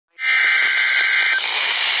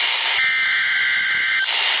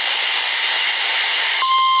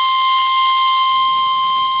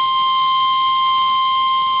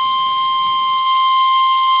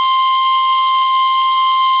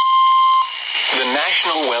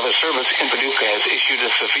National Weather Service in Paducah has issued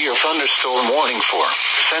a severe thunderstorm warning for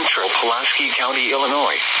central Pulaski County,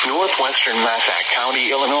 Illinois, northwestern Massac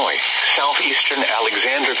County, Illinois, southeastern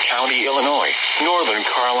Alexander County, Illinois, northern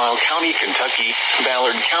Carlisle County, Kentucky,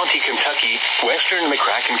 Ballard County, Kentucky, western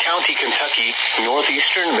McCracken County, Kentucky,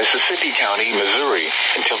 northeastern Mississippi County, Missouri,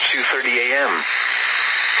 until 2:30 a.m.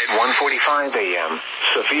 At 1:45 a.m.,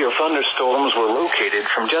 severe thunderstorms were located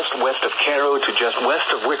from just west of Cairo to just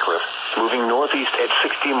west of Wycliffe, moving northeast at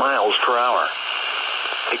 60 miles per hour.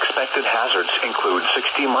 Expected hazards include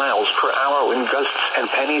 60 miles per hour wind gusts and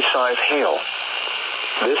penny-sized hail.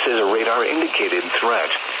 This is a radar-indicated threat.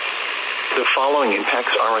 The following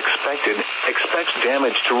impacts are expected. Expect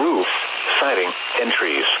damage to roofs, siding, and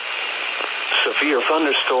trees. Severe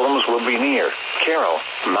thunderstorms will be near Cairo,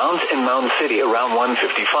 Mound and Mound City around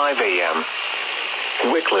 1:55 a.m.,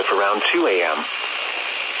 Wycliffe around 2 a.m.,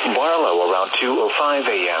 Barlow around 2:05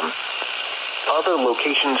 a.m. Other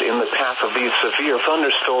locations in the path of these severe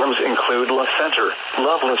thunderstorms include La Center,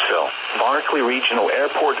 Lovelessville, Barkley Regional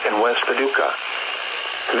Airport, and West Paducah.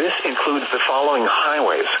 This includes the following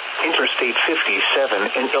highways: Interstate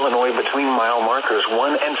 57 in Illinois between mile markers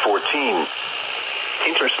 1 and 14.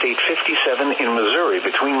 Interstate 57 in Missouri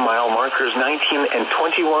between mile markers 19 and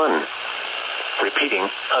 21. Repeating,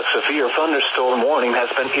 a severe thunderstorm warning has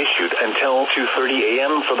been issued until 2:30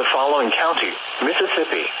 a.m. for the following county: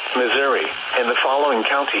 Mississippi, Missouri, and the following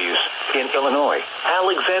counties in Illinois: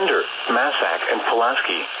 Alexander, Massac, and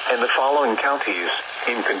Pulaski, and the following counties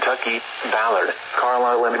in Kentucky: Ballard,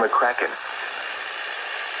 Carlisle, and McCracken.